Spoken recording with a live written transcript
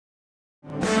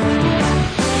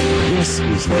This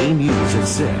is A News at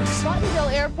 6.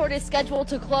 Rotterdam Airport is scheduled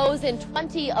to close in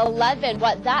 2011.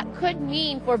 What that could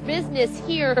mean for business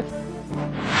here.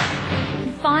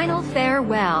 Final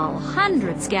farewell.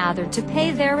 Hundreds gathered to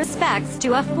pay their respects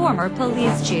to a former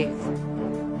police chief.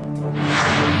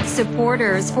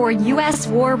 Supporters for U.S.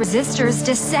 war resistors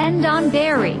descend on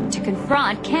Barrie to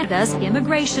confront Canada's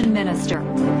Immigration Minister.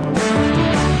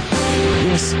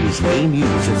 This is A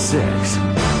News at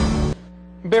 6.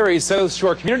 Barrie's South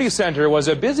Shore Community Centre was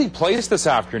a busy place this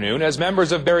afternoon as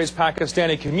members of Barrie's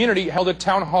Pakistani community held a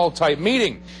town hall type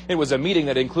meeting. It was a meeting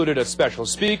that included a special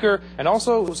speaker and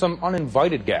also some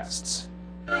uninvited guests.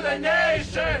 To the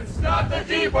nation, stop the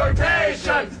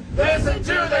deportations. Listen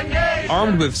to the nation.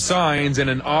 Armed with signs and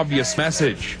an obvious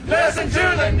message. Listen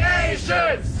to the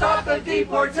nation, stop the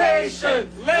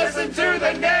deportations. Listen to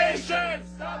the nation.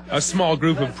 A small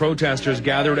group of protesters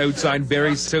gathered outside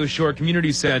Barrie's South Shore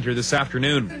Community Centre this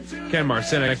afternoon. Ken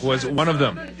Marcinek was one of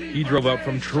them. He drove up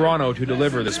from Toronto to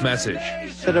deliver this message.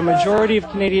 That a majority of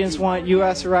Canadians want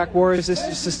U.S.-Iraq war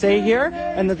resistors to stay here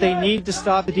and that they need to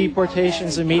stop the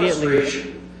deportations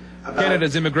immediately.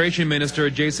 Canada's Immigration Minister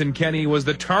Jason Kenney was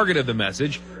the target of the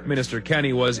message. Minister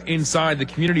Kenney was inside the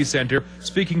community centre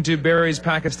speaking to Barrie's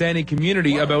Pakistani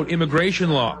community about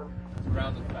immigration law.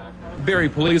 Barrie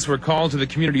police were called to the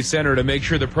community centre to make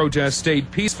sure the protest stayed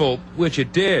peaceful, which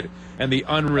it did, and the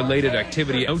unrelated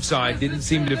activity outside didn't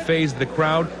seem to faze the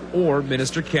crowd or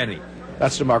Minister Kenney.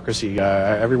 That's democracy.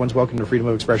 Everyone's welcome to freedom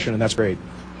of expression, and that's great.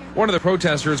 One of the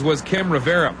protesters was Kim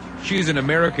Rivera. She's an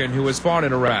American who has fought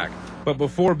in Iraq, but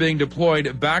before being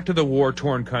deployed back to the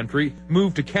war-torn country,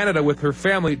 moved to Canada with her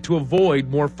family to avoid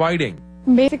more fighting.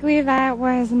 Basically, that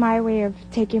was my way of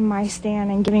taking my stand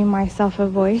and giving myself a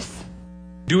voice.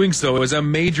 Doing so is a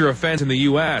major offense in the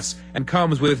U.S. and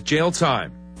comes with jail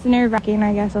time. It's nerve-wracking,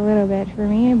 I guess, a little bit for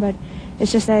me, but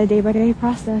it's just a day-by-day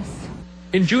process.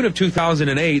 In June of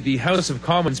 2008, the House of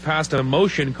Commons passed a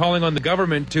motion calling on the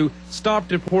government to stop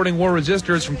deporting war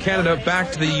resistors from Canada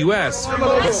back to the U.S.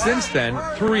 But since then,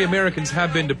 3 Americans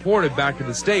have been deported back to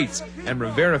the States, and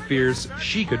Rivera fears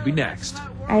she could be next.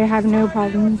 I have no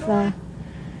problems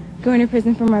going to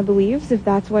prison for my beliefs if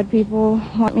that's what people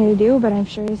want me to do, but I'm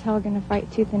sure as hell going to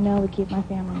fight tooth and nail to keep my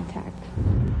family intact.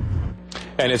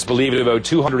 And it's believed about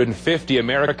 250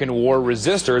 American war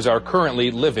resistors are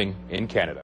currently living in Canada.